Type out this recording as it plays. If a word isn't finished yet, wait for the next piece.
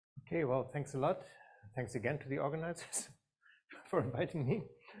Okay, well, thanks a lot. Thanks again to the organizers for inviting me.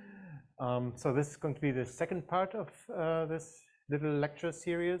 So this is going to be the second part of this little lecture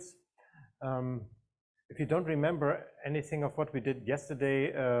series. If you don't remember anything of what we did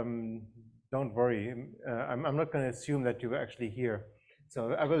yesterday, don't worry. I'm not going to assume that you were actually here.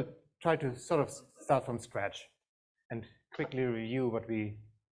 So I will try to sort of start from scratch and quickly review what we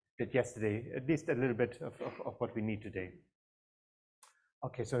did yesterday, at least a little bit of what we need today.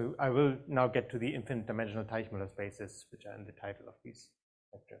 Okay, so I will now get to the infinite dimensional Teichmueller spaces, which are in the title of these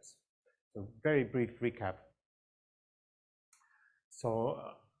lectures. So very brief recap. So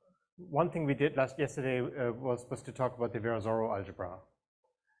one thing we did yesterday was to talk about the Virasoro algebra.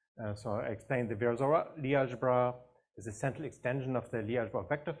 So I explained the Virasoro Lie algebra is a central extension of the Lie algebra of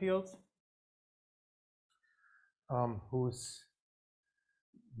vector fields, whose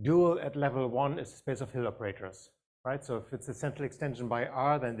dual at level 1 is the space of Hill operators. Right, so if it's a central extension by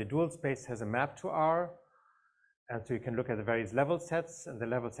R, then the dual space has a map to R, and so you can look at the various level sets, and the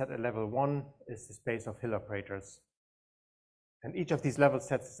level set at level 1 is the space of Hill operators. And each of these level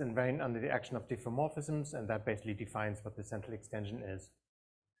sets is invariant under the action of diffeomorphisms, and that basically defines what the central extension is.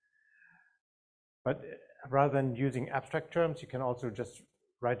 But rather than using abstract terms, you can also just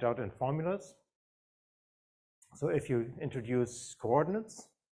write out in formulas. So if you introduce coordinates,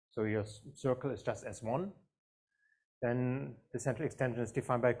 so your circle is just S1, then the central extension is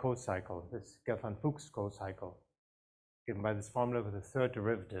defined by a co-cycle, this Gelfand-Fuchs co-cycle, given by this formula with a third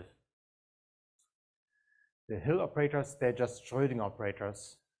derivative. The Hill operators, they're just Schrödinger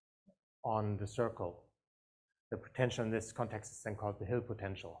operators on the circle. The potential in this context is then called the Hill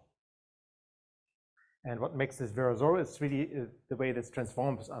potential. And what makes this Virasoro is really the way this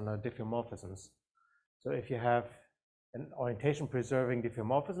transforms under diffeomorphisms. So if you have an orientation preserving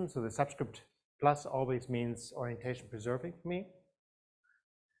diffeomorphism, so the subscript plus always means orientation preserving for me,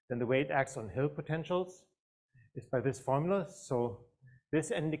 then the way it acts on Hill potentials is by this formula. So this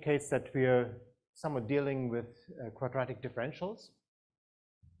indicates that we are somewhat dealing with quadratic differentials.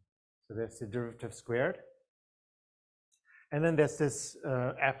 So there's the derivative squared. And then there's this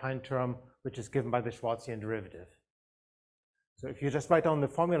affine term, which is given by the Schwarzian derivative. So if you just write down the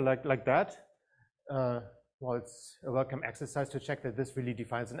formula like that, well, it's a welcome exercise to check that this really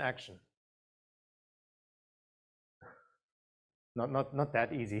defines an action. Not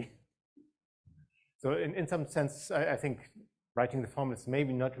that easy. So in some sense, I think writing the formula is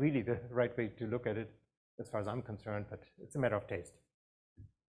maybe not really the right way to look at it, as far as I'm concerned, but it's a matter of taste.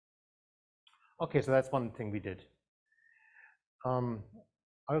 Okay, so that's one thing we did. I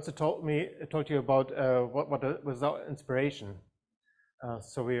also told you about what was our inspiration.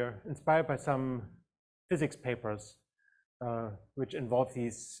 So we are inspired by some physics papers which involve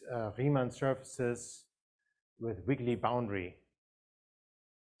these Riemann surfaces with wiggly boundary.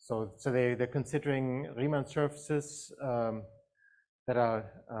 So they're considering Riemann surfaces that are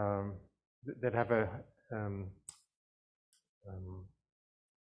that have a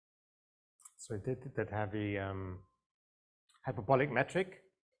hyperbolic metric,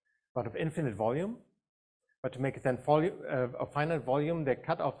 but of infinite volume. But to make it then a finite volume, they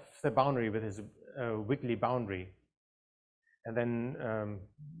cut off the boundary with this wiggly boundary, and then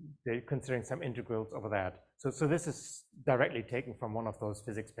they're considering some integrals over that. So this is directly taken from one of those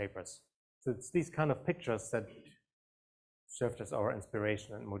physics papers. So it's these kind of pictures that served as our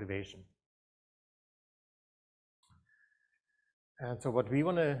inspiration and motivation. And so what we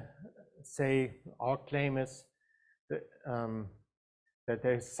want to say, our claim is that, that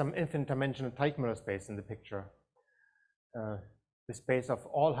there's some infinite dimensional Teichmueller space in the picture. The space of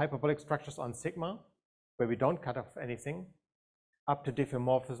all hyperbolic structures on sigma, where we don't cut off anything, up to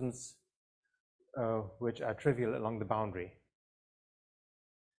diffeomorphisms which are trivial along the boundary.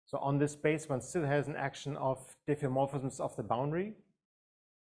 So on this space, one still has an action of diffeomorphisms of the boundary,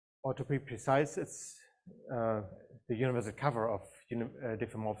 or to be precise, it's the universal cover of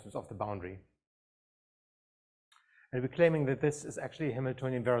diffeomorphisms of the boundary. And we're claiming that this is actually a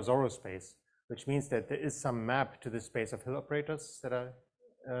Hamiltonian Virasoro space, which means that there is some map to the space of Hill operators that I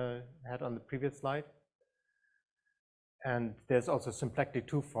had on the previous slide. And there's also symplectic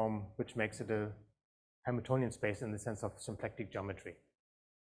 2 form, which makes it a Hamiltonian space in the sense of symplectic geometry.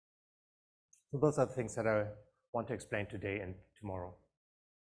 So those are the things that I want to explain today and tomorrow.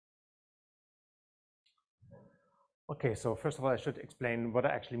 Okay, so first of all, I should explain what I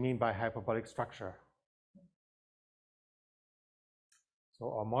actually mean by hyperbolic structure.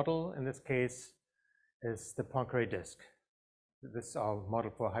 So our model in this case is the Poincare disk. This is our model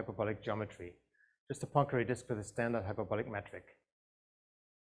for hyperbolic geometry. Just a Poincare disk with a standard hyperbolic metric.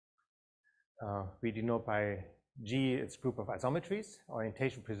 We denote by G is group of isometries,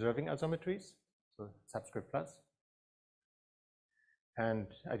 orientation preserving isometries, so subscript plus. And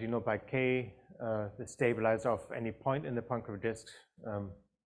as you know, by K, the stabilizer of any point in the Poincare disk,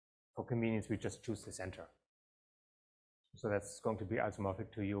 for convenience, we just choose the center. So that's going to be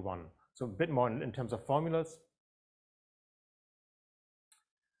isomorphic to U1. So a bit more in terms of formulas.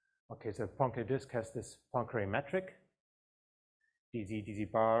 Okay, so Poincare disk has this Poincare metric,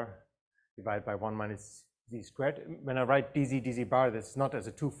 dz bar divided by 1 minus z squared. When I write dz bar, this is not as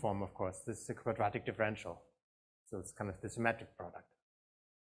a 2 form, of course. This is a quadratic differential. So it's kind of the symmetric product.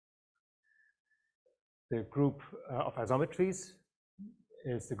 The group of isometries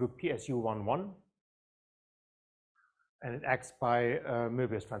is the group PSU11, and it acts by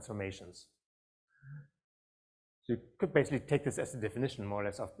Möbius transformations. So you could basically take this as the definition, more or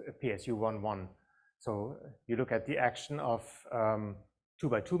less, of PSU11. So you look at the action of 2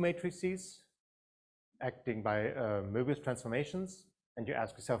 by 2 matrices acting by Möbius transformations, and you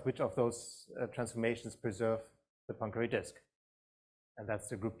ask yourself which of those transformations preserve the Poincare disk. And that's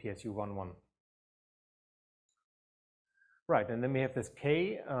the group PSU11. Right, and then we have this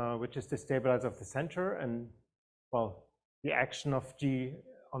K, which is the stabilizer of the center, and well, the action of G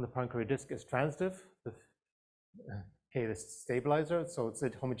on the Poincare disk is transitive with K the stabilizer, so it's a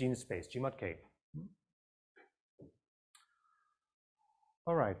homogeneous space, G mod K.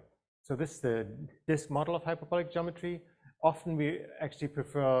 All right, so this is the disk model of hyperbolic geometry. Often we actually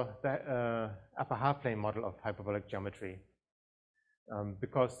prefer the upper half-plane model of hyperbolic geometry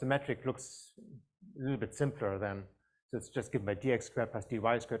because the metric looks a little bit simpler than, so it's just given by dx squared plus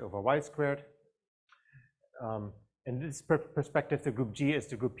dy squared over y squared. In this perspective, the group G is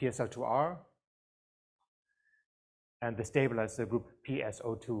the group PSL2R, and the stabilizer is the group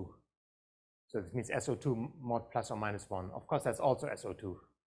PSO2. So this means SO2 mod plus or minus 1. Of course, that's also SO2.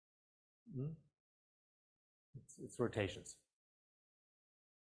 It's rotations.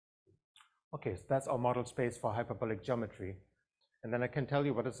 Okay, so that's our model space for hyperbolic geometry. And then I can tell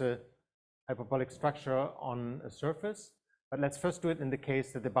you what is a hyperbolic structure on a surface, but let's first do it in the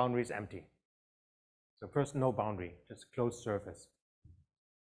case that the boundary is empty. So first, no boundary, just closed surface.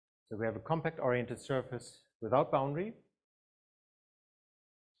 So we have a compact oriented surface without boundary.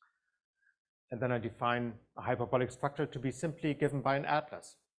 And then I define a hyperbolic structure to be simply given by an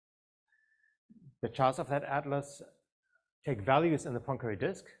atlas. The charts of that atlas take values in the Poincare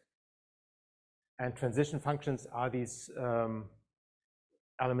disk, and transition functions are these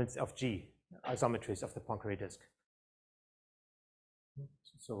elements of G, isometries of the Poincare disk.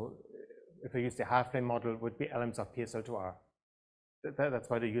 So if I use the half-plane model, it would be elements of PSL2R. That's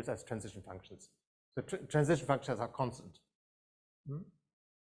why they use as transition functions. So transition functions are constant.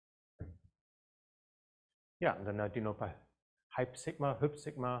 Yeah, and then I denote by hyp sigma,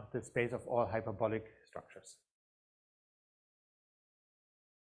 the space of all hyperbolic structures.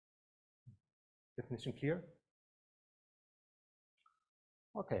 Definition clear?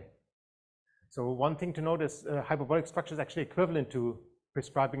 Okay. So one thing to note is hyperbolic structure is actually equivalent to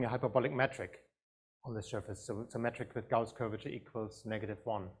prescribing a hyperbolic metric on the surface. So it's a metric with Gauss curvature equals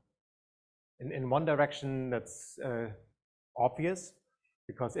 -1. In one direction, that's obvious,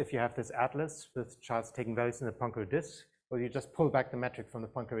 because if you have this atlas with charts taking values in the Poincare disk, well, you just pull back the metric from the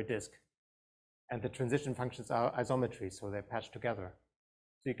Poincare disk, and the transition functions are isometries, so they're patched together.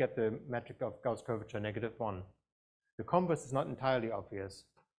 So you get the metric of Gauss curvature -1. The converse is not entirely obvious,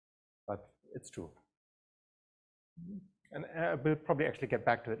 but it's true. And we'll probably actually get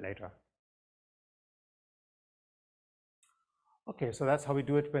back to it later. Okay, so that's how we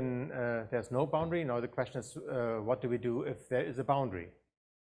do it when there's no boundary. Now the question is, what do we do if there is a boundary?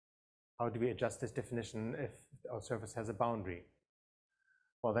 How do we adjust this definition if our surface has a boundary?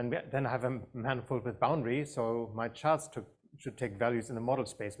 Well, then I have a manifold with boundary, so my charts should take values in the model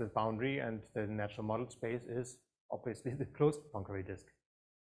space with boundary, and the natural model space is obviously the closed Poincare disk.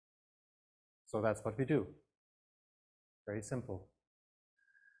 So that's what we do. Very simple.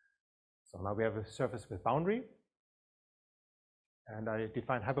 So now we have a surface with boundary, and I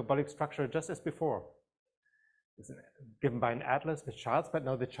define hyperbolic structure just as before. It's given by an atlas with charts, but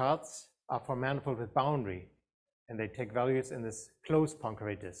now the charts are for manifold with boundary, and they take values in this closed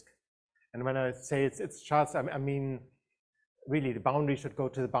Poincare disk. And when I say it's charts, I mean really the boundary should go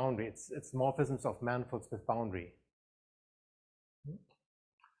to the boundary. It's morphisms of manifolds with boundary.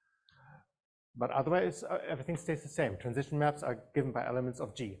 But otherwise, everything stays the same. Transition maps are given by elements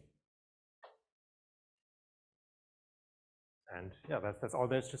of G. And yeah, that's all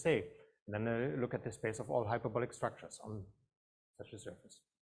there is to say. And then look at the space of all hyperbolic structures on such a surface.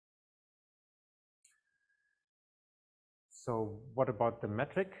 So what about the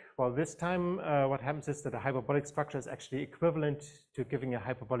metric? Well, this time what happens is that a hyperbolic structure is actually equivalent to giving a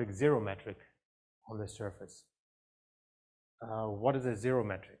hyperbolic zero metric on the surface. What is a zero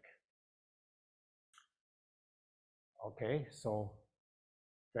metric? Okay, so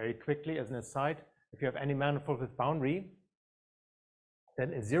very quickly as an aside, if you have any manifold with boundary,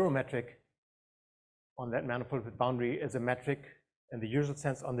 then a zero metric on that manifold with boundary is a metric in the usual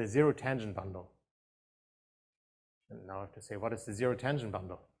sense on the zero tangent bundle. And now I have to say, what is the zero tangent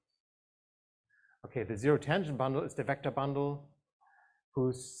bundle? Okay, the zero tangent bundle is the vector bundle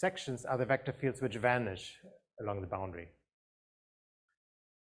whose sections are the vector fields which vanish along the boundary.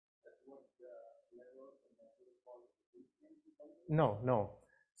 No.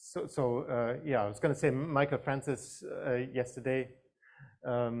 Yeah, I was going to say Michael Francis yesterday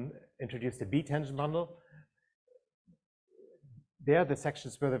introduced the B tangent bundle. They are the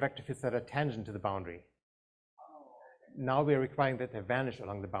sections where the vector fields that are tangent to the boundary. Now we are requiring that they vanish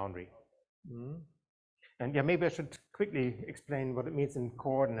along the boundary. And yeah, maybe I should quickly explain what it means in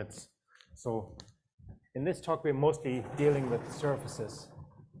coordinates. So in this talk, we're mostly dealing with surfaces.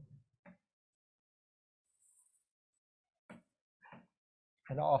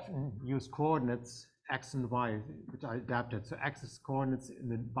 And I often use coordinates x and y, which are adapted. So x is coordinates in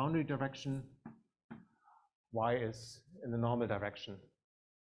the boundary direction, y is in the normal direction.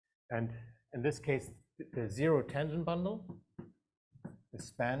 And in this case, the zero tangent bundle is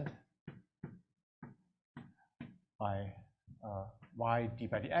spanned by y d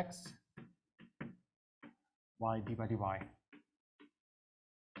by dx, y d by dy.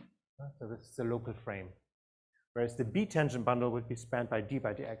 So this is the local frame. Whereas the B tangent bundle would be spanned by d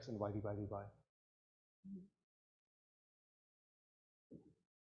by dx and y d by dy.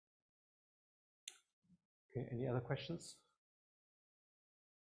 Okay, any other questions?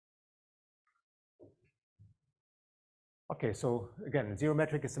 Okay, so again, zero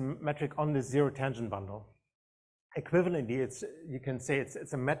metric is a metric on the zero tangent bundle. Equivalently, you can say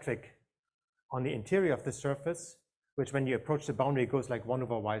it's a metric on the interior of the surface, which when you approach the boundary goes like 1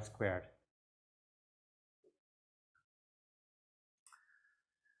 over y squared.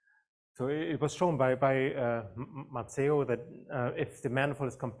 So it was shown by Mazzeo that if the manifold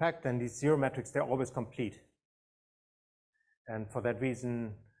is compact, then these zero metrics, they're always complete. And for that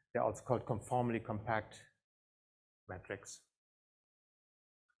reason, they're also called conformally compact metrics.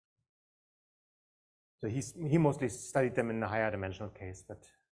 So he mostly studied them in the higher dimensional case, but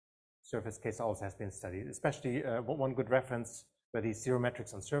surface case also has been studied. Especially one good reference where these zero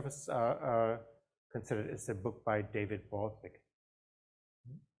metrics on surface are considered is a book by David Borthwick.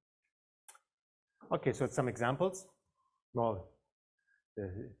 Okay, so some examples. Well,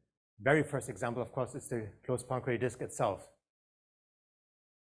 the very first example, of course, is the closed Poincare disk itself.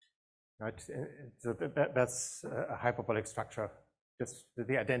 Right, so that's a hyperbolic structure, just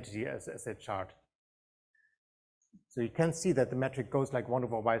the identity as a chart. So you can see that the metric goes like 1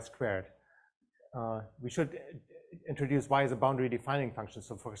 over y squared. We should introduce y as a boundary defining function.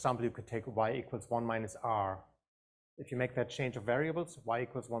 So for example, you could take y equals 1 minus r. If you make that change of variables, y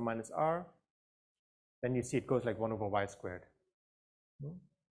equals 1 minus r, then you see it goes like 1 over y squared.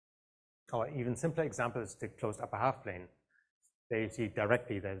 Or even simpler example is the closed upper half plane. There you see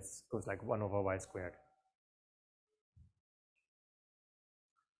directly that it goes like 1 over y squared.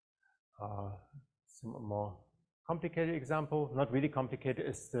 Some more complicated example, not really complicated,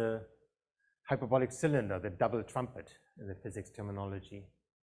 is the hyperbolic cylinder, the double trumpet in the physics terminology.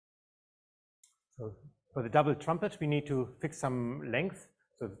 So for the double trumpet, we need to fix some length.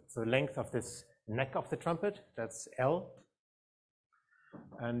 So the length of this neck of the trumpet, that's L.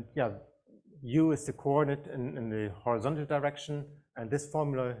 And yeah, U is the coordinate in the horizontal direction, and this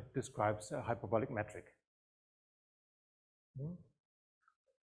formula describes a hyperbolic metric.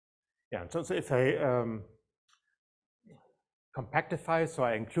 Yeah, so if I compactify, so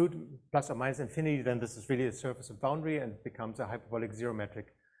I include plus or minus infinity, then this is really a surface of boundary and becomes a hyperbolic zero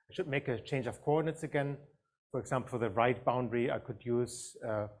metric. I should make a change of coordinates again. For example, for the right boundary, I could use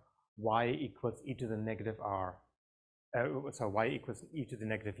y equals e to the negative r. So y equals e to the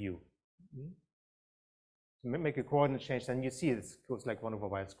negative u. So make a coordinate change, then you see this goes like 1 over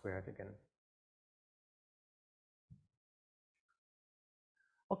y squared again.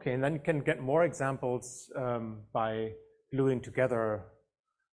 Okay, and then you can get more examples by gluing together,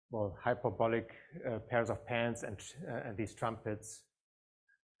 well, hyperbolic pairs of pans and these trumpets.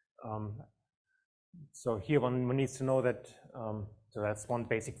 So here one needs to know that, so that's one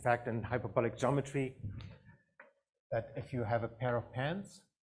basic fact in hyperbolic geometry, that if you have a pair of pans,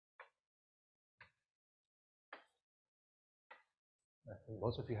 I think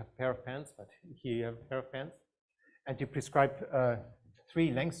most of you have a pair of pans, but here you have a pair of pans. and you prescribe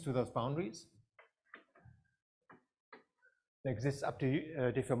 3 lengths to those boundaries. There exists up to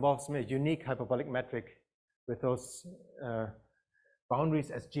diffeomorphism a unique hyperbolic metric with those boundaries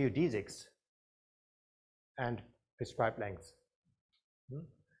as geodesics and prescribed lengths.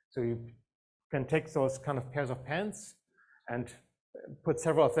 So you can take those kind of pairs of pans and put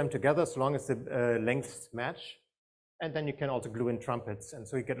several of them together as long as the lengths match, and then you can also glue in trumpets, and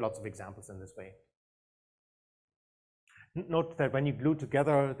so you get lots of examples in this way. Note that when you glue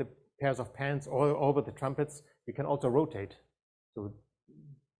together the pairs of pans all over the trumpets, you can also rotate. So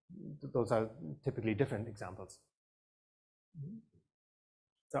those are typically different examples.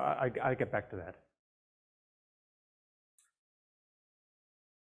 So I'll get back to that.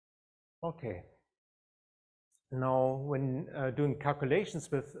 Okay. Now, when doing calculations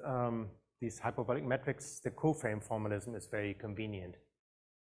with these hyperbolic metrics, the coframe formalism is very convenient.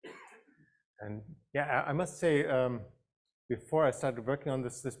 And yeah, I must say, before I started working on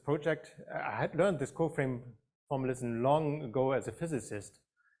this project, I had learned this coframe formalism long ago as a physicist,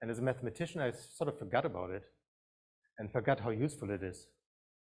 and as a mathematician, I sort of forgot about it and forgot how useful it is.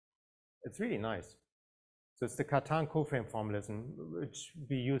 It's really nice. So it's the Cartan coframe formalism, which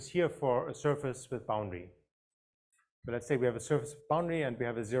we use here for a surface with boundary. So let's say we have a surface with boundary and we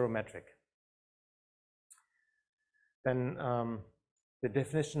have a zero metric. Then the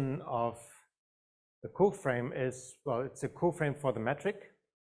definition of the coframe is, well, it's a coframe for the metric,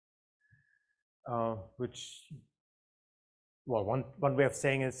 which, well, one way of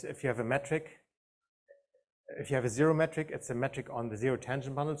saying is if you have a metric, if you have a zero metric, it's a metric on the zero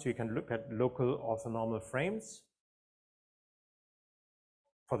tangent bundle, so you can look at local orthonormal frames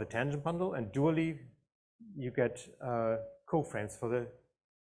for the tangent bundle, and dually you get coframes for the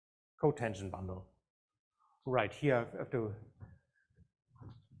cotangent bundle. Right, here I have to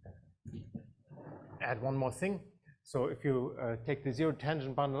add one more thing. So if you take the zero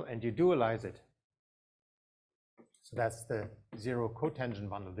tangent bundle and you dualize it, so that's the zero cotangent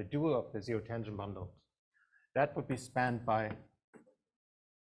bundle, the dual of the zero tangent bundle, that would be spanned by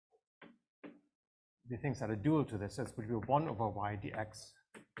the things that are dual to this. This would be 1 over y dx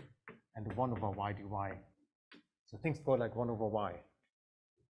and 1 over y dy. So things go like 1 over y.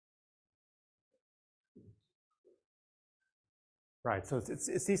 Right, so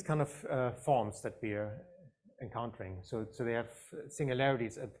it's these kind of forms that we are encountering. So they have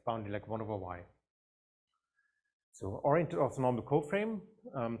singularities at the boundary like 1 over y. So oriented orthonormal coframe.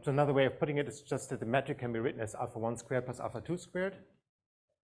 So another way of putting it is just that the metric can be written as alpha 1 squared plus alpha 2 squared.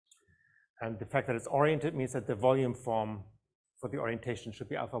 And the fact that it's oriented means that the volume form for the orientation should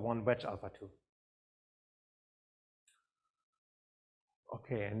be alpha 1 wedge alpha 2.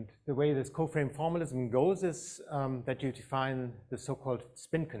 Okay, and the way this coframe formalism goes is that you define the so-called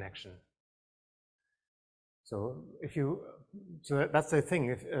spin connection. So that's the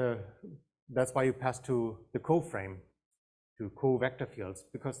thing. That's why you pass to the coframe, to co-vector fields,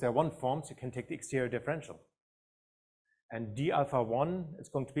 because they're one form, so you can take the exterior differential. And d alpha 1 is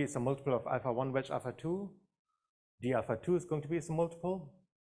going to be some multiple of alpha 1 wedge alpha 2. D alpha 2 is going to be some multiple.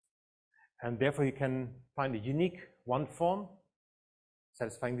 And therefore you can find a unique one form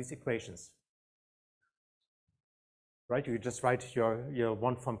satisfying these equations. Right, you just write your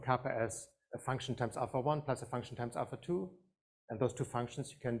one form kappa as a function times alpha 1 plus a function times alpha 2. And those two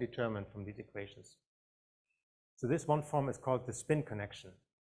functions you can determine from these equations. So this one form is called the spin connection.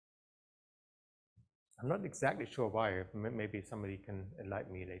 I'm not exactly sure why. Maybe somebody can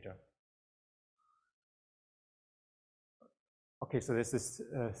enlighten me later. Okay, so there's this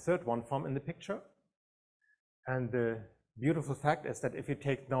third one form in the picture. And the beautiful fact is that if you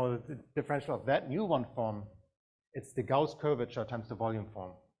take now the differential of that new one form, it's the Gauss curvature times the volume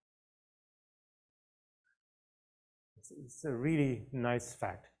form. It's a really nice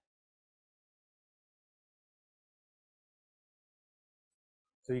fact.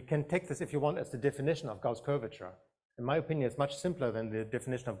 So you can take this, if you want, as the definition of Gauss curvature. In my opinion, it's much simpler than the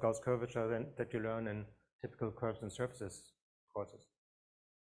definition of Gauss curvature that you learn in typical curves and surfaces courses.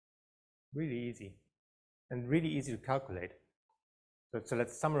 Really easy, and really easy to calculate. So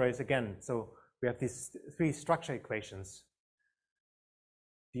let's summarize again. So we have these three structure equations.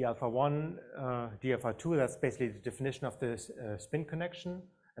 D alpha 1, D alpha 2, that's basically the definition of the spin connection.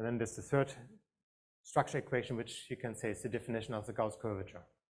 And then there's the third structure equation, which you can say is the definition of the Gauss curvature.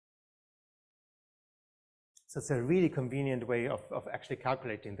 So it's a really convenient way of actually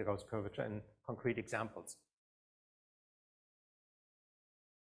calculating the Gauss curvature in concrete examples.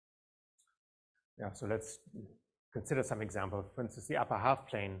 Yeah, so let's consider some examples. For instance, the upper half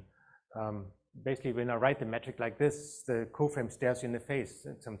plane. Basically, when I write the metric like this, the coframe stares you in the face.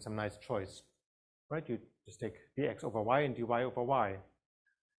 It's some nice choice. right? You just take dx over y and dy over y.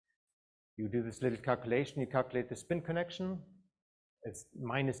 You do this little calculation, you calculate the spin connection, it's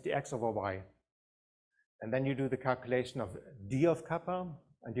minus dx over y. And then you do the calculation of d of kappa,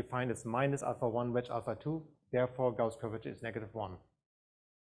 and you find it's minus alpha 1 wedge alpha 2, therefore Gauss curvature is -1.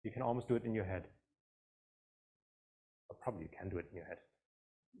 You can almost do it in your head. Or probably you can do it in your head.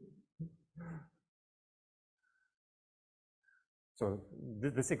 So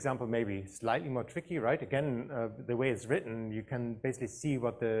this example may be slightly more tricky, right? Again, the way it's written, you can basically see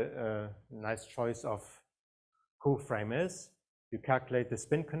what the nice choice of co-frame is. You calculate the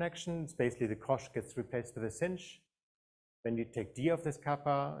spin connection. It's basically the cosh gets replaced with a sinh. Then you take d of this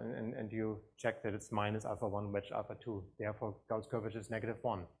kappa and you check that it's minus alpha 1 wedge alpha 2. Therefore, Gauss curvature is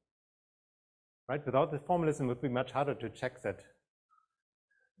 -1. Right? Without the formalism, it would be much harder to check that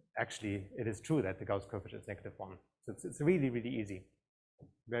actually it is true that the Gauss curvature is -1. So it's really, really easy,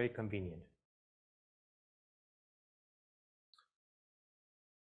 very convenient.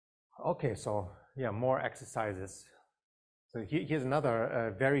 Okay, so yeah, more exercises. So here's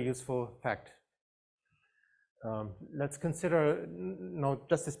another very useful fact. Let's consider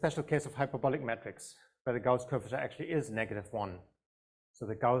just a special case of hyperbolic metrics where the Gauss curvature actually is -1. So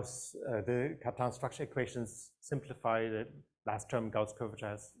the Cartan structure equations simplify the last term Gauss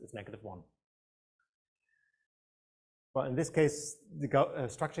curvature is -1. Well, in this case, the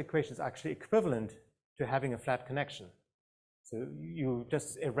structure equation is actually equivalent to having a flat connection. So you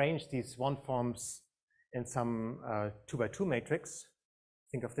just arrange these one forms in some 2x2 matrix.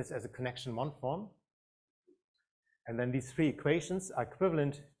 Think of this as a connection one form. And then these three equations are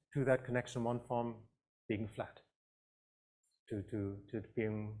equivalent to that connection one form being flat, to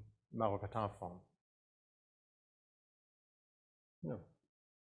being Maroc-Cartan form. No.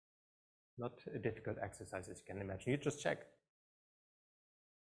 Not a difficult exercise, as you can imagine. You just check.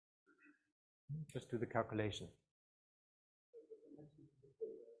 Just do the calculation.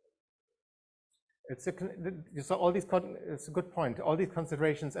 It's a good point. All these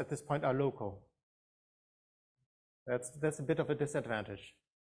considerations at this point are local. That's a bit of a disadvantage.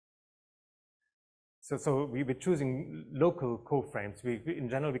 So we were choosing local co-frames. In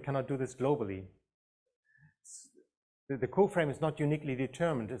general, we cannot do this globally. The co-frame is not uniquely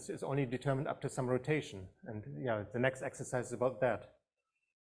determined. It's only determined up to some rotation. And yeah, the next exercise is about that.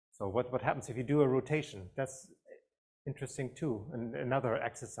 So what happens if you do a rotation? That's interesting too, and another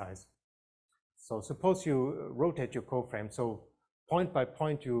exercise. So suppose you rotate your co-frame. So point by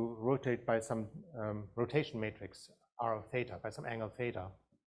point, you rotate by some rotation matrix, r of theta, by some angle theta.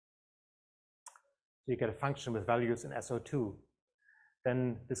 So you get a function with values in SO2.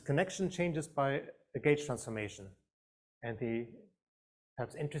 Then this connection changes by a gauge transformation. And the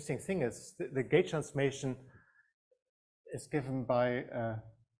perhaps interesting thing is the gauge transformation is given by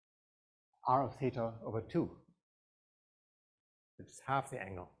r of theta over 2, which is half the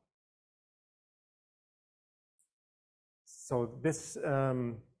angle. So this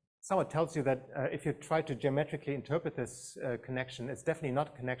somewhat tells you that if you try to geometrically interpret this connection, it's definitely not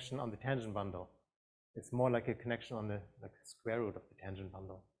a connection on the tangent bundle. It's more like a connection on the square root of the tangent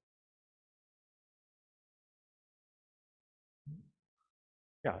bundle.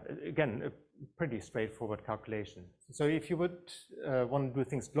 Yeah, again, a pretty straightforward calculation. So if you would want to do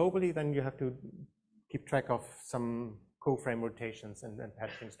things globally, then you have to keep track of some co-frame rotations and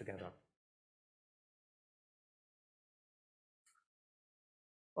patch things together.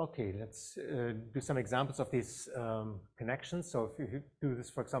 Okay, let's do some examples of these connections. So if you do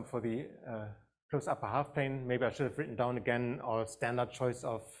this, for example, for the closed upper half plane, maybe I should have written down again our standard choice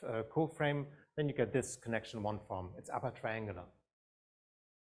of co-frame, then you get this connection one form. It's upper triangular.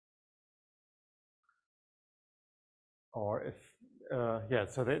 Or if, yeah,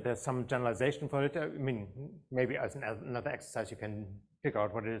 so there's some generalization for it. I mean, maybe as another exercise, you can figure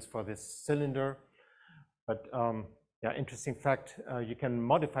out what it is for this cylinder. But yeah, interesting fact, you can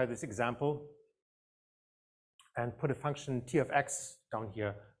modify this example and put a function t of x down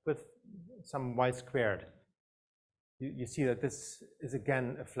here with some y squared. You see that this is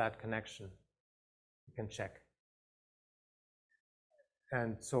again a flat connection. You can check.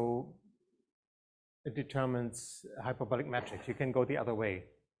 And so it determines a hyperbolic matrix. You can go the other way.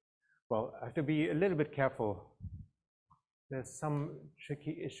 Well, I have to be a little bit careful. There's some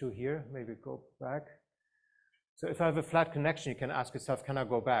tricky issue here. Maybe go back. So if I have a flat connection, you can ask yourself, can I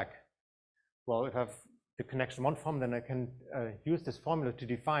go back? Well, if I have the connection one form, then I can use this formula to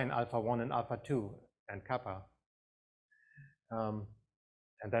define alpha 1 and alpha 2 and kappa.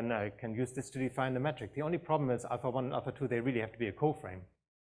 And then I can use this to define the metric. The only problem is alpha 1 and alpha 2, they really have to be a co-frame.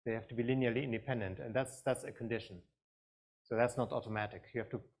 They have to be linearly independent, and that's a condition. So that's not automatic. You have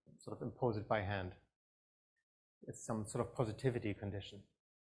to sort of impose it by hand. It's some sort of positivity condition.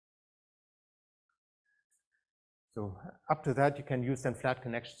 So up to that, you can use then flat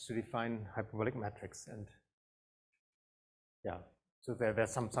connections to define hyperbolic metrics. And yeah, so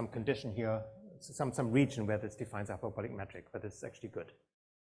there's some condition here, some region where this defines a hyperbolic metric, but it's actually good.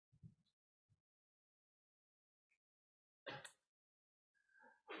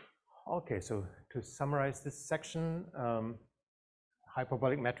 Okay, so to summarize this section,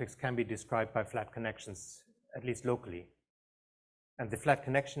 hyperbolic metrics can be described by flat connections, at least locally. And the flat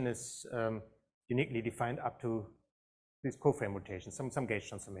connection is uniquely defined up to these co-frame rotations, some gauge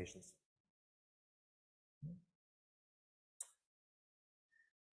transformations.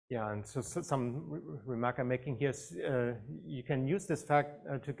 Yeah, and so some remark I'm making here is you can use this fact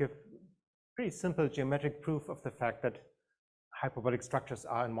to give pretty simple geometric proof of the fact that hyperbolic structures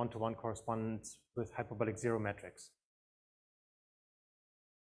are in one-to-one correspondence with hyperbolic zero metrics.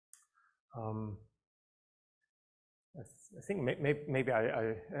 I think maybe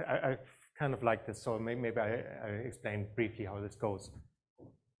I kind of like this, so maybe I explain briefly how this goes.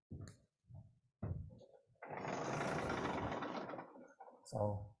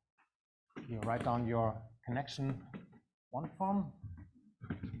 So you write down your connection one form.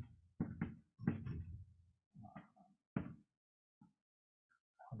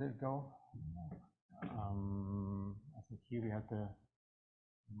 How did it go? I think here we had the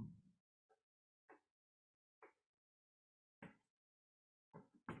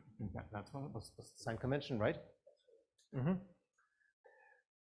that's what was the sign convention, right? Mm-hmm.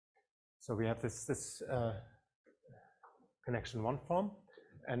 So we have this connection one form,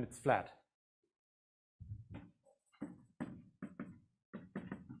 and it's flat.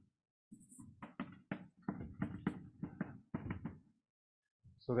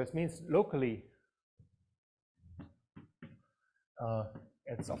 So this means locally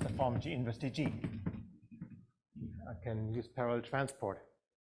it's of the form G inverse dG. I can use parallel transport.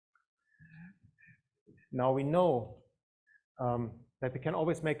 Now we know that we can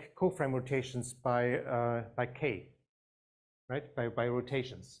always make co-frame rotations by K, right? By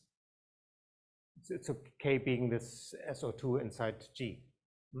rotations. So K being this SO2 inside G.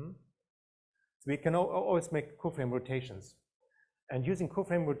 So we can always make co-frame rotations. And using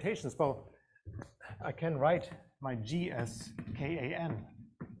co-frame rotations, well, I can write my G as KAN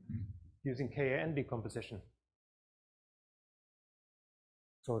using KAN decomposition.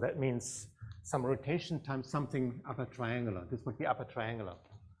 So that means some rotation times something upper triangular. This would be upper triangular.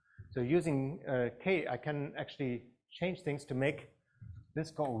 So using K, I can actually change things to make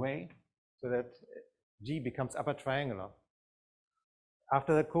this go away so that G becomes upper triangular.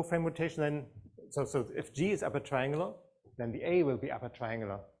 After that co-frame rotation, then, so if G is upper triangular, then the A will be upper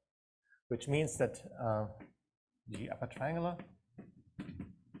triangular, which means that G upper triangular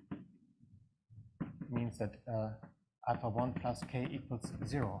means that alpha 1 plus K equals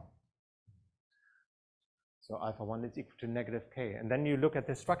 0. So alpha 1 is equal to negative K. And then you look at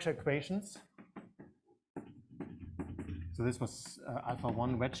the structure equations. So this was alpha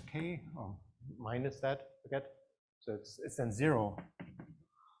 1 wedge K, or minus that, forget. So it's then 0.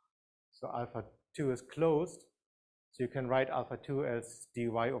 So alpha 2 is closed. So you can write alpha 2 as dy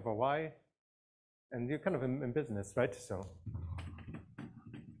over y. And you're kind of in business, right? So.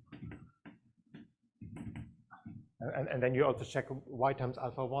 And then you also check y times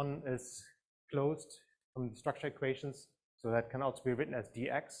alpha 1 is closed from the structure equations. So that can also be written as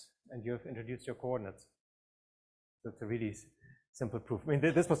dx, and you have introduced your coordinates. So it's a really simple proof. I mean,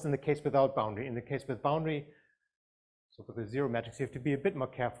 this was in the case without boundary. In the case with boundary, so for the zero matrix, you have to be a bit more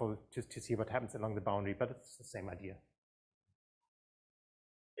careful to see what happens along the boundary, but it's the same idea.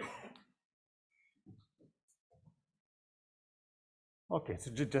 Okay,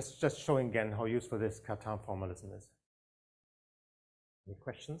 so just showing again how useful this Cartan formalism is. Any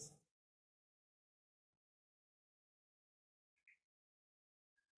questions?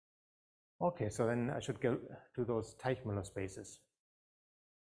 Okay, so then I should go to those Teichmueller spaces.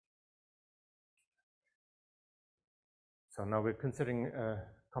 So now we're considering a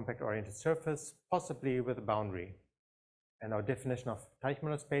compact-oriented surface, possibly with a boundary. And our definition of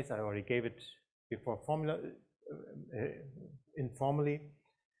Teichmueller space, I already gave it before informally,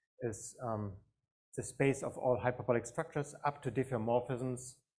 is the space of all hyperbolic structures up to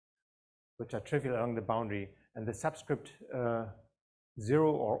diffeomorphisms, which are trivial along the boundary. And the subscript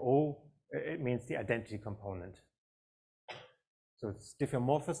 0 or O, it means the identity component. So it's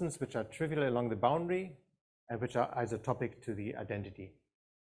diffeomorphisms which are trivial along the boundary and which are isotopic to the identity.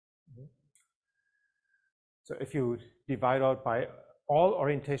 So if you divide out by all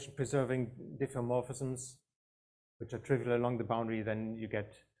orientation preserving diffeomorphisms, which are trivial along the boundary, then you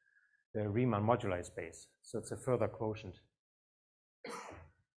get the Riemann moduli space. So it's a further quotient.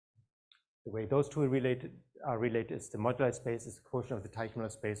 The way those two are related is the moduli space is the quotient of the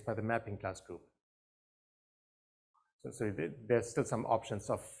Teichmueller space by the mapping class group. So there's still some options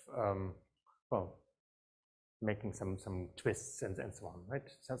of well, making some twists and so on, right?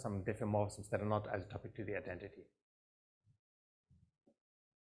 So some diffeomorphisms that are not isotopic to the identity.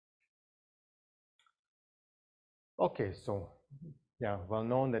 Okay, so yeah, well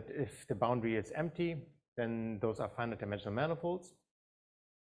known that if the boundary is empty, then those are finite dimensional manifolds.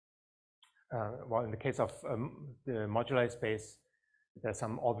 Well, in the case of the moduli space, there's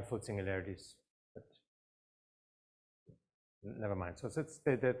some orbifold singularities, but never mind. So it's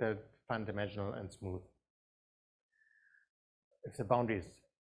they're finite dimensional and smooth. If the boundary is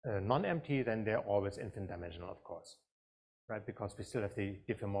non-empty, then they're always infinite dimensional, of course, right? Because we still have the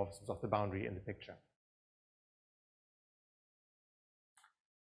diffeomorphisms of the boundary in the picture.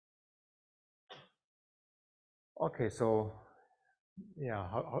 Okay, so yeah,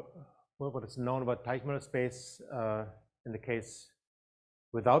 what is known about Teichmueller space in the case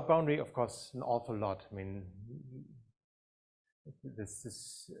without boundary? Of course, an awful lot. I mean,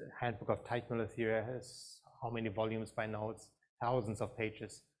 this handbook of Teichmueller theory has how many volumes by now? It's thousands of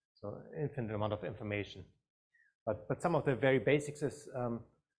pages, so infinite amount of information. But some of the very basics is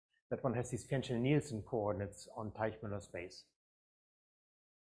that one has these Fenchel-Nielsen coordinates on Teichmueller space.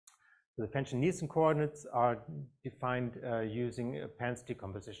 So the Fenchel-Nielsen coordinates are defined using a Pan's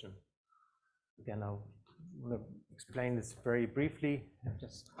decomposition. Again, I want to explain this very briefly.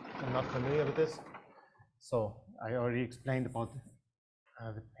 I'm not familiar with this. So I already explained about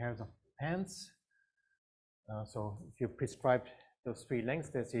the pairs of Pans. So if you prescribe those three lengths,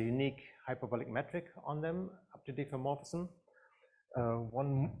 there's a unique hyperbolic metric on them up to diffeomorphism.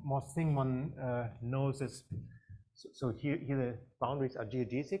 One more thing one knows is, so here the boundaries are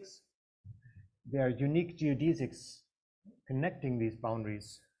geodesics. There are unique geodesics connecting these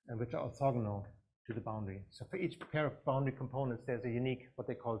boundaries and which are orthogonal to the boundary. So for each pair of boundary components, there's a unique, what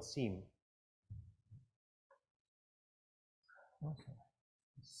they call seam. Okay,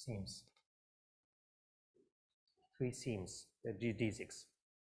 seams. Three seams, they're geodesics.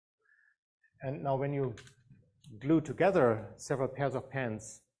 And now when you glue together several pairs of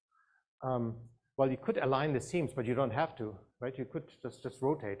Pans, well, you could align the seams, but you don't have to, right? You could just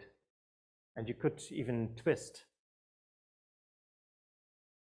rotate, and you could even twist.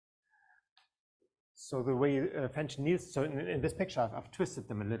 So the way Fenchel-Nielsen, so in this picture, I've twisted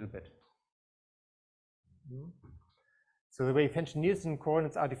them a little bit. So the way Fenchel-Nielsen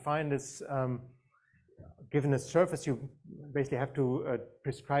coordinates are defined is, given a surface, you basically have to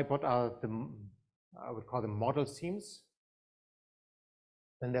prescribe what are the, I would call them model seams.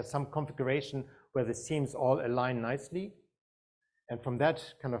 And there's some configuration where the seams all align nicely. And from that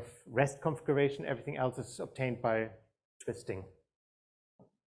kind of rest configuration, everything else is obtained by twisting.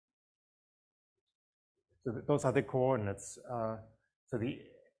 So those are the coordinates. So the Li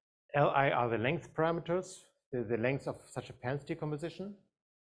are the length parameters, the length of such a Pan's decomposition.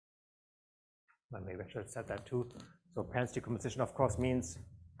 Well, maybe I should have said that too. So Pan's decomposition, of course, means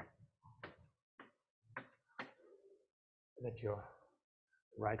that you're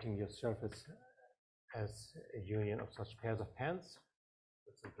writing your surface as a union of such pairs of Pans,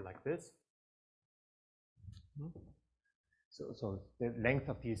 something like this. So the length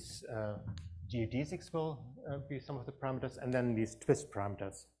of these geodesics will be some of the parameters, and then these twist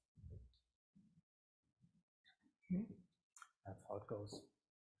parameters. That's how it goes.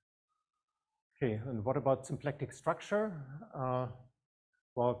 Okay, and what about symplectic structure?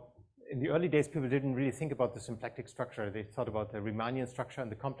 Well, in the early days, people didn't really think about the symplectic structure. They thought about the Riemannian structure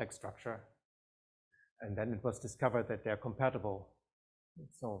and the complex structure. And then it was discovered that they're compatible.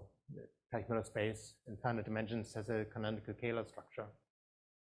 So the Teichmueller space in finite dimensions has a canonical Kähler structure.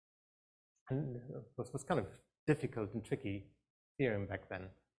 And this was kind of difficult and tricky theorem back then,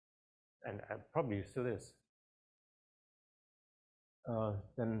 and probably still is.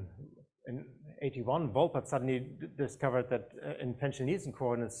 Then in '81, Wolpert suddenly discovered that in Fenchel-Nielsen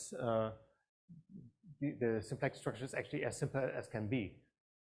coordinates, the symplectic structure is actually as simple as can be.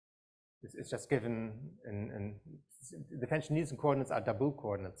 It's just given in the Fenchel-Nielsen coordinates are double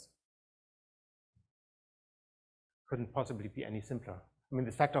coordinates. Couldn't possibly be any simpler. I mean,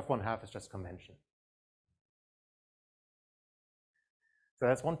 the factor of 1/2 is just convention. So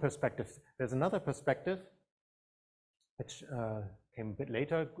that's one perspective. There's another perspective, which came a bit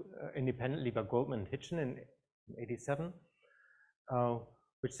later, independently by Goldman and Hitchen in '87,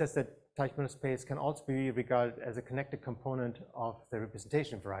 which says that Teichmueller space can also be regarded as a connected component of the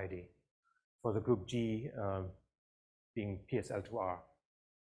representation variety for the group G being PSL2R.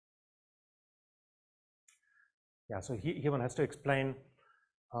 Yeah, so here one has to explain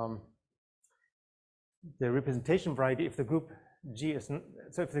the representation variety. If the group G is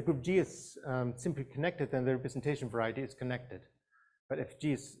simply connected, then the representation variety is connected. But if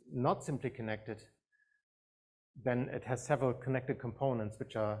G is not simply connected, then it has several connected components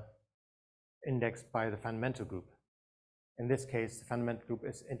which are indexed by the fundamental group. In this case, the fundamental group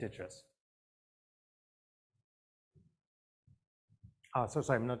is integers. So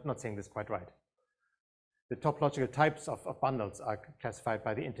sorry, I'm not saying this quite right. The topological types of bundles are classified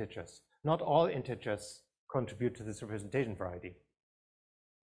by the integers. Not all integers contribute to this representation variety.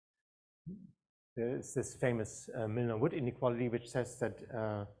 There is this famous Milnor-Wood inequality which says that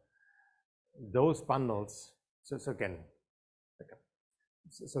those bundles, so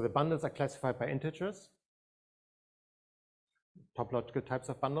the bundles are classified by integers, topological types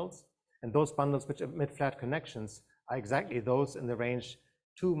of bundles, and those bundles which emit flat connections are exactly those in the range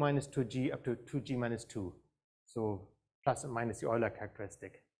 2 minus 2g up to 2g minus 2. So plus and minus the Euler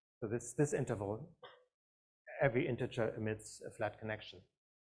characteristic. So this interval, every integer emits a flat connection.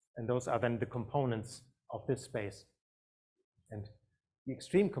 And those are then the components of this space. And the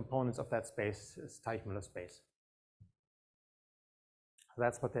extreme components of that space is Teichmueller space. So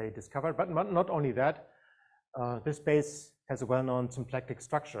that's what they discovered. But not only that, this space has a well-known symplectic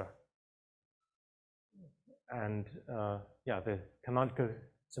structure. And yeah, the canonical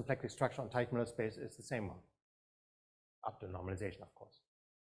symplectic structure on Teichmueller space is the same one, up to normalization, of course.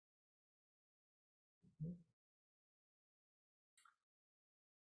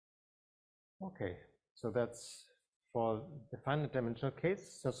 Okay, so that's for the finite dimensional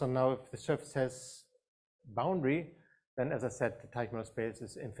case. So now if the surface has boundary, then as I said, the Teichmueller space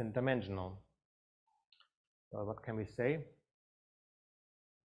is infinite dimensional. So what can we say?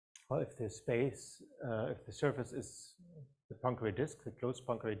 Well, if the space, if the surface is the Poincare disk, the closed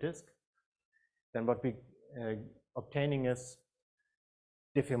Poincare disk, then what we obtaining is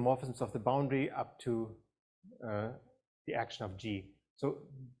diffeomorphisms of the boundary up to the action of G. So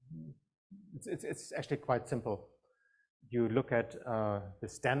it's actually quite simple. You look at the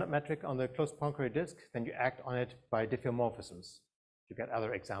standard metric on the closed Poincare disk, then you act on it by diffeomorphisms. You get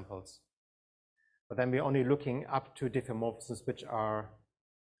other examples. But then we're only looking up to diffeomorphisms which are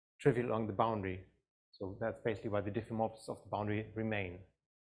trivial along the boundary. So that's basically why the diffeomorphisms of the boundary remain.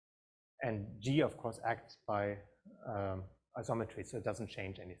 And G, of course, acts by isometry, so it doesn't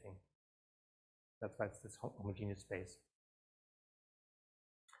change anything. That's why it's this homogeneous space.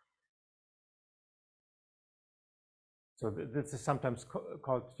 So this is sometimes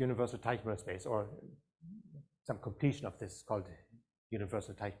called universal Teichmueller space, or some completion of this is called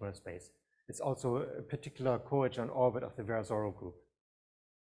universal Teichmueller space. It's also a particular coadjoint orbit of the Virasoro group.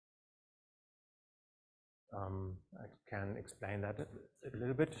 I can explain that a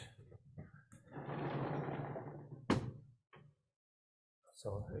little bit.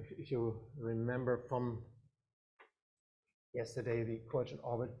 So if you remember from yesterday, the coadjoint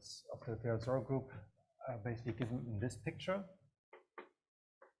orbits of the Virasoro group are basically given in this picture.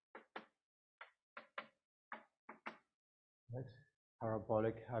 Right?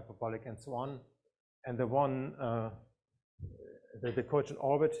 Parabolic, hyperbolic, and so on. And the one, the coadjoint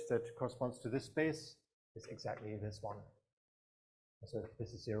orbit that corresponds to this space is exactly this one. So if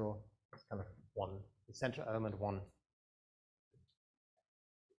this is 0, it's kind of 1, the central element 1.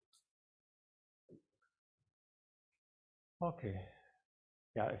 Okay.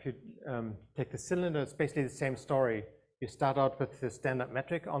 Yeah, if you take the cylinder, it's basically the same story. You start out with the standard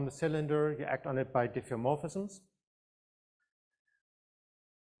metric on the cylinder, you act on it by diffeomorphisms.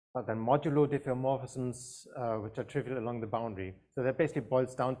 But then modulo diffeomorphisms, which are trivial along the boundary. So that basically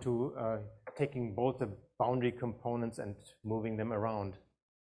boils down to taking both the boundary components and moving them around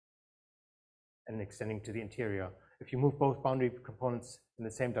and extending to the interior. If you move both boundary components in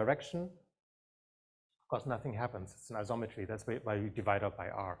the same direction, of course, nothing happens. It's an isometry. That's why you divide out by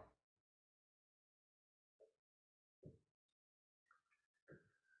R.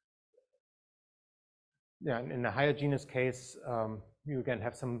 Yeah, and in the higher genus case, you again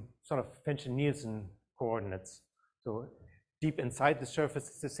have some sort of Finch-Nielsen coordinates. So deep inside the surface,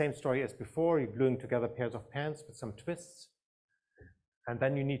 it's the same story as before. You're gluing together pairs of pans with some twists. And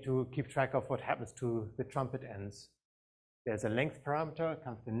then you need to keep track of what happens to the trumpet ends. There's a length parameter,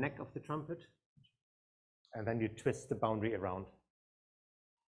 kind of the neck of the trumpet. And then you twist the boundary around.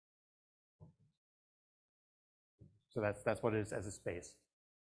 So that's what it is as a space.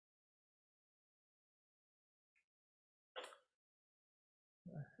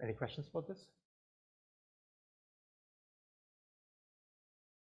 Any questions about this?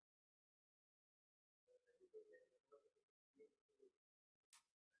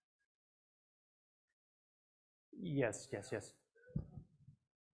 Yes, yes, yes.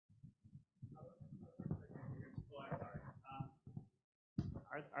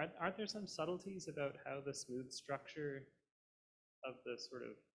 Aren't there some subtleties about how the smooth structure of the sort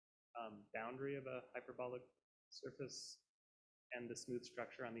of boundary of a hyperbolic surface and the smooth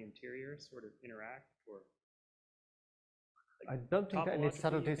structure on the interior sort of interact, or I don't think there are any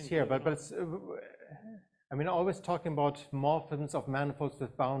subtleties here, but it's, I mean, always talking about morphisms of manifolds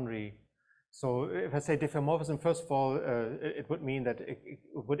with boundary. So if I say diffeomorphism, first of all, it would mean that it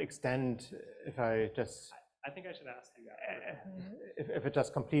would extend if I just... I think I should ask you that. If it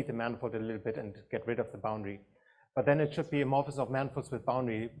just complete the manifold a little bit and get rid of the boundary. But then it should be a morphism of manifolds with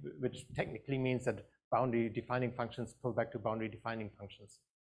boundary, which technically means that boundary defining functions pull back to boundary defining functions.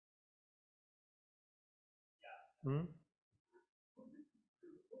 Yeah. Hmm?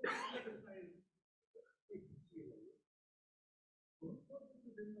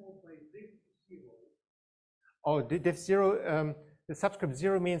 Oh, the diff zero, the subscript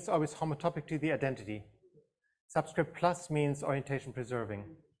 0 means always homotopic to the identity. Subscript plus means orientation preserving.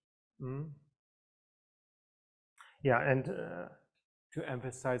 Mm. Yeah, and to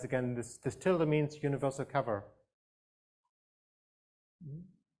emphasize again, this tilde means universal cover. Mm.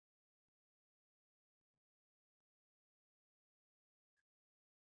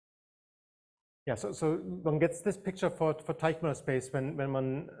 Yeah, so one gets this picture for Teichmueller space when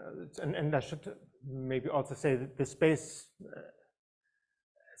one, and I should maybe also say that the space,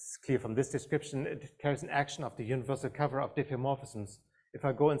 it's clear from this description, it carries an action of the universal cover of diffeomorphisms. If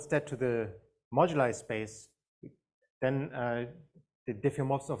I go instead to the moduli space, then the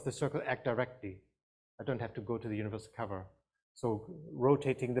diffeomorphisms of the circle act directly. I don't have to go to the universal cover. So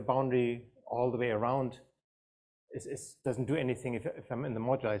rotating the boundary all the way around doesn't do anything if I'm in the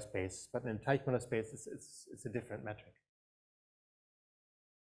moduli space, but in Teichmueller space, it's a different metric.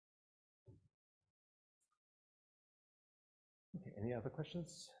 Okay, any other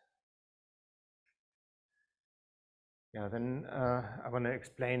questions? Yeah, then I want to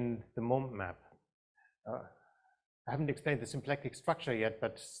explain the moment map. I haven't explained the symplectic structure yet,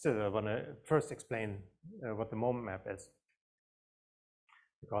 but still I want to first explain what the moment map is.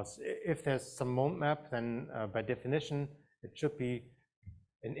 Because if there's some moment map, then by definition, it should be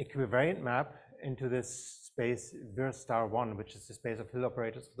an equivariant map into this space Vir star 1, which is the space of Hill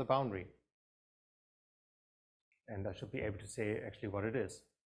operators of the boundary. And I should be able to say actually what it is.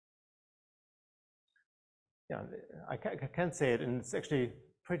 Yeah, I can say it, and it's actually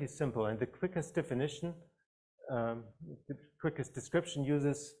pretty simple. And the quickest definition, the quickest description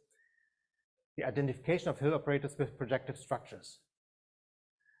uses the identification of Hill operators with projective structures,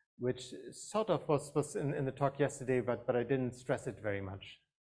 which sort of was in the talk yesterday, but I didn't stress it very much.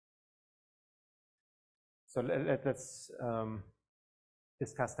 So let's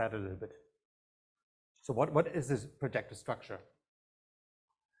discuss that a little bit. So what is this projective structure?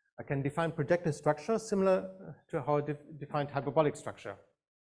 I can define projective structure similar to how I defined hyperbolic structure.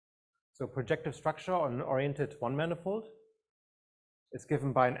 So projective structure on an oriented one manifold is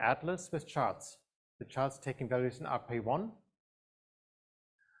given by an atlas with charts. The charts taking values in RP1.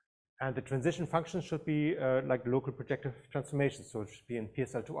 And the transition function should be like local projective transformation. So it should be in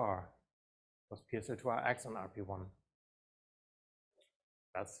PSL2R, because PSL2R acts on RP1.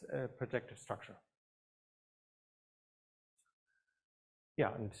 That's a projective structure.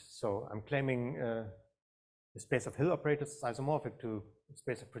 Yeah, and so I'm claiming the space of Hill operators is isomorphic to the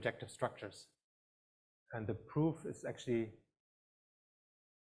space of projective structures. And the proof is actually,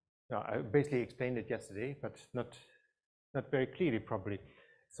 no, I basically explained it yesterday, but not very clearly probably.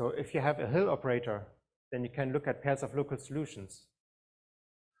 So if you have a Hill operator, then you can look at pairs of local solutions.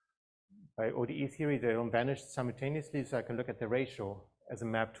 By ODE theory, they don't vanish simultaneously, so I can look at the ratio as a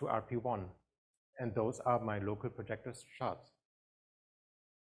map to RP1. And those are my local projective charts.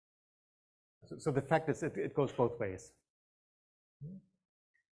 So the fact is it goes both ways.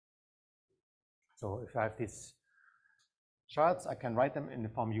 So if I have these charts, I can write them in the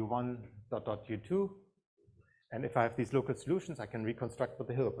form U1 ... U2. And if I have these local solutions, I can reconstruct what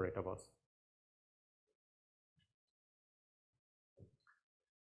the Hill operator was.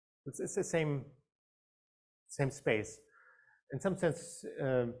 It's the same space. In some sense,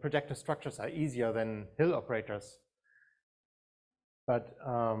 projective structures are easier than Hill operators. But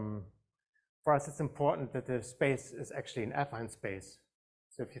for us, it's important that the space is actually an affine space.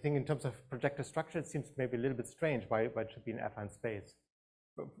 So if you think in terms of projective structure, it seems maybe a little bit strange why it should be an affine space.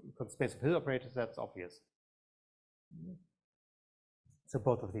 For the space of Hill operators, that's obvious. So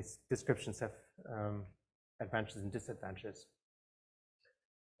both of these descriptions have advantages and disadvantages.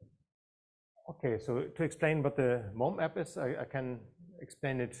 Okay, so to explain what the moment map is, I can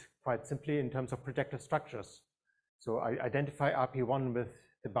explain it quite simply in terms of projective structures. So I identify RP1 with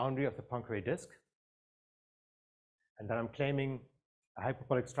the boundary of the Poincare disk, and then I'm claiming a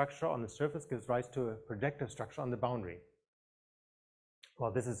hyperbolic structure on the surface gives rise to a projective structure on the boundary.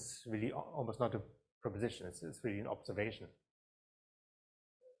 Well, this is really almost not a proposition, it's really an observation.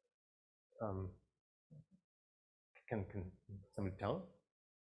 Can somebody tell?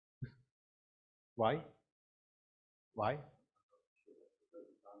 Why? Why?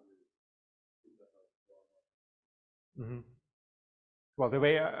 Well, the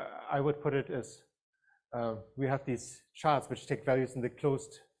way I would put it is we have these charts which take values in the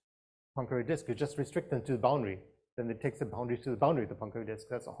closed Poincare disk. You just restrict them to the boundary, then it takes the boundary to the boundary of the Poincare disk.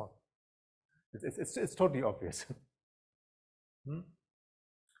 That's all. It's totally obvious.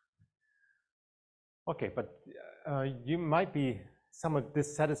 Okay, but you might be somewhat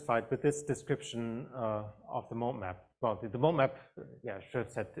dissatisfied with this description of the mode map. Well, the mode map, yeah, should have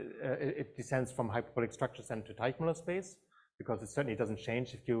said it descends from hyperbolic structures into Teichmueller space, because it certainly doesn't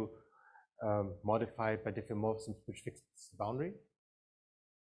change if you modify it by diffeomorphisms which fix the boundary.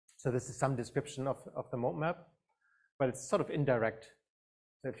 So this is some description of the mode map, but it's sort of indirect.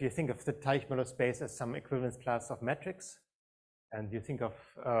 So if you think of the Teichmueller space as some equivalence class of metrics, and you think of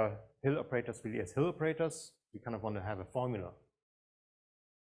Hill operators really as Hill operators, you kind of want to have a formula.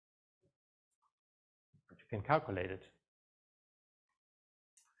 But you can calculate it.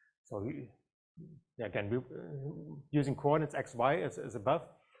 So again, using coordinates x, y as above,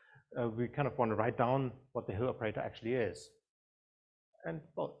 we kind of want to write down what the Hill operator actually is. And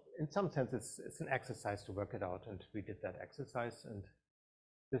well, in some sense, it's an exercise to work it out, and we did that exercise, and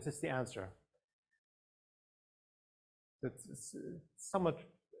this is the answer. It's somewhat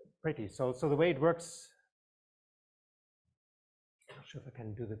pretty. So the way it works, I'm not sure if I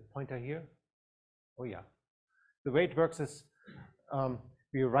can do the pointer here. Oh yeah. The way it works is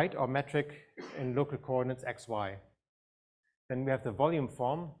we write our metric in local coordinates x, y. Then we have the volume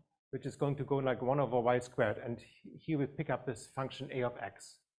form, which is going to go like 1 over y squared. And here we pick up this function a of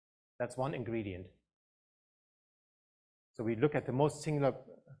x. That's one ingredient. So we look at the most singular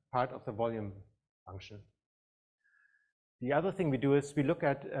part of the volume function. The other thing we do is we look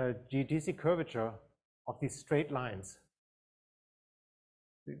at geodesic curvature of these straight lines,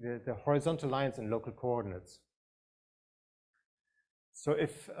 the horizontal lines in local coordinates. So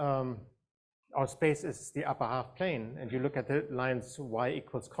if our space is the upper half plane, and you look at the lines y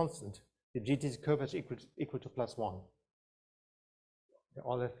equals constant, the geodesic curvature equal to +1. They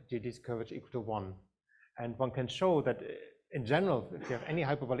all have geodesic curvature equal to 1. And one can show that in general, if you have any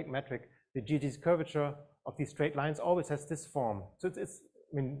hyperbolic metric, the geodesic curvature of these straight lines always has this form. So I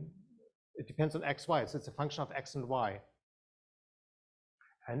mean, it depends on x, y. So it's a function of x and y.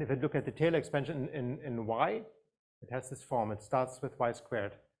 And if I look at the Taylor expansion in y, it has this form. It starts with y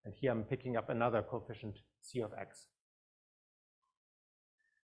squared. And here I'm picking up another coefficient, c of x.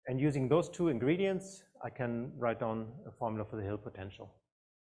 And using those two ingredients, I can write down a formula for the Hill potential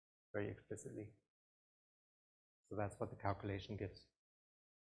very explicitly. So that's what the calculation gives.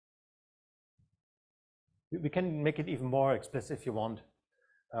 We can make it even more explicit if you want.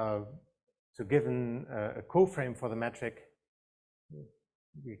 So given a coframe for the metric,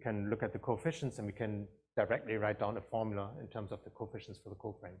 we can look at the coefficients, and we can directly write down a formula in terms of the coefficients for the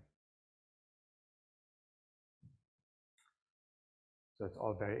coframe. So it's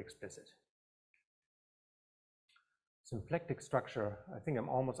all very explicit. Symplectic structure, I think I'm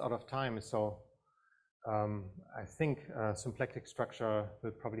almost out of time, so I think symplectic structure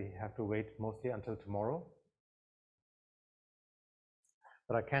will probably have to wait mostly until tomorrow.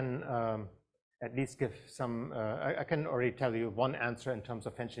 But I can at least give some, I can already tell you one answer in terms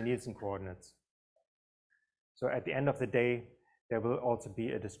of Fenchel-Nielsen coordinates. So at the end of the day, there will also be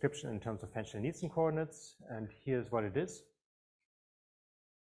a description in terms of Fenchel-Nielsen coordinates, and here's what it is.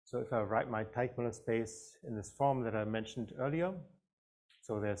 So if I write my Teichmueller space in this form that I mentioned earlier,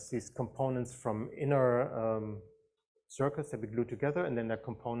 so there's these components from inner circuits that we glue together, and then there are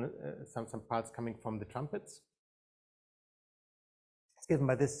component, some parts coming from the trumpets. It's given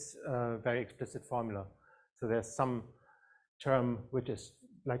by this very explicit formula. So there's some term which is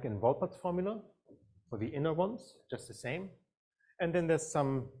like in Wolpert's formula for the inner ones, just the same. And then there's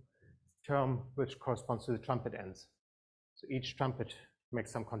some term which corresponds to the trumpet ends. So each trumpet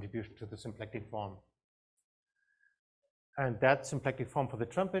makes some contribution to the symplectic form. And that symplectic form for the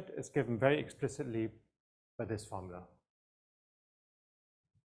trumpet is given very explicitly by this formula.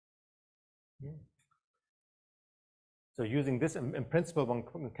 So using this, in principle, one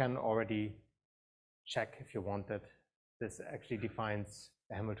can already check, if you want, that this actually defines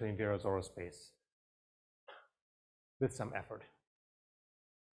a Hamiltonian-Virasoro space with some effort.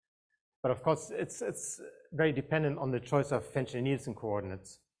 But of course, it's very dependent on the choice of Fenchel-Nielsen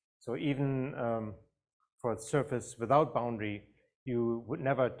coordinates. So even for a surface without boundary, you would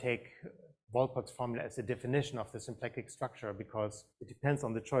never take Walpott's formula as a definition of the symplectic structure, because it depends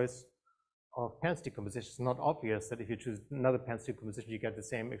on the choice of Pence decomposition. It's not obvious that if you choose another Pence decomposition, you get the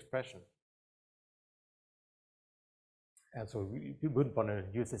same expression. And so we wouldn't want to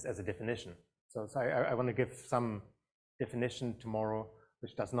use this as a definition. So I want to give some definition tomorrow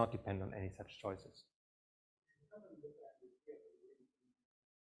which does not depend on any such choices.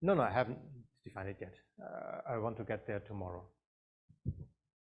 No, I haven't defined it yet. I want to get there tomorrow.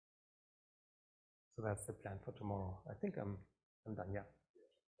 So that's the plan for tomorrow. I think I'm done, yeah.